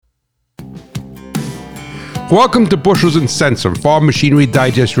Welcome to Bushels and Cents on Farm Machinery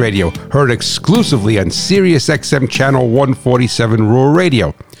Digest Radio, heard exclusively on Sirius XM Channel 147 Rural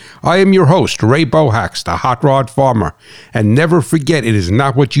Radio. I am your host, Ray Bohax, the Hot Rod Farmer, and never forget it is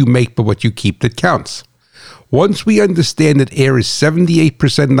not what you make but what you keep that counts. Once we understand that air is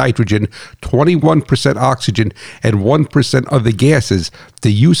 78% nitrogen, 21% oxygen, and 1% other gases,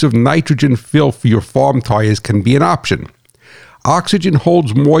 the use of nitrogen fill for your farm tires can be an option. Oxygen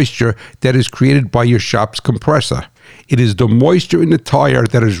holds moisture that is created by your shop's compressor. It is the moisture in the tire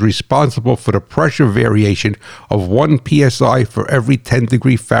that is responsible for the pressure variation of 1 psi for every 10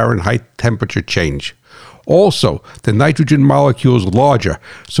 degree Fahrenheit temperature change. Also, the nitrogen molecule is larger,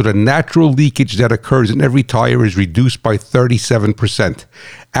 so the natural leakage that occurs in every tire is reduced by 37%.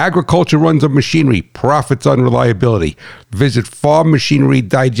 Agriculture runs on machinery, profits on reliability. Visit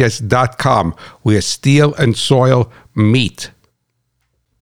farmmachinerydigest.com, where steel and soil meet.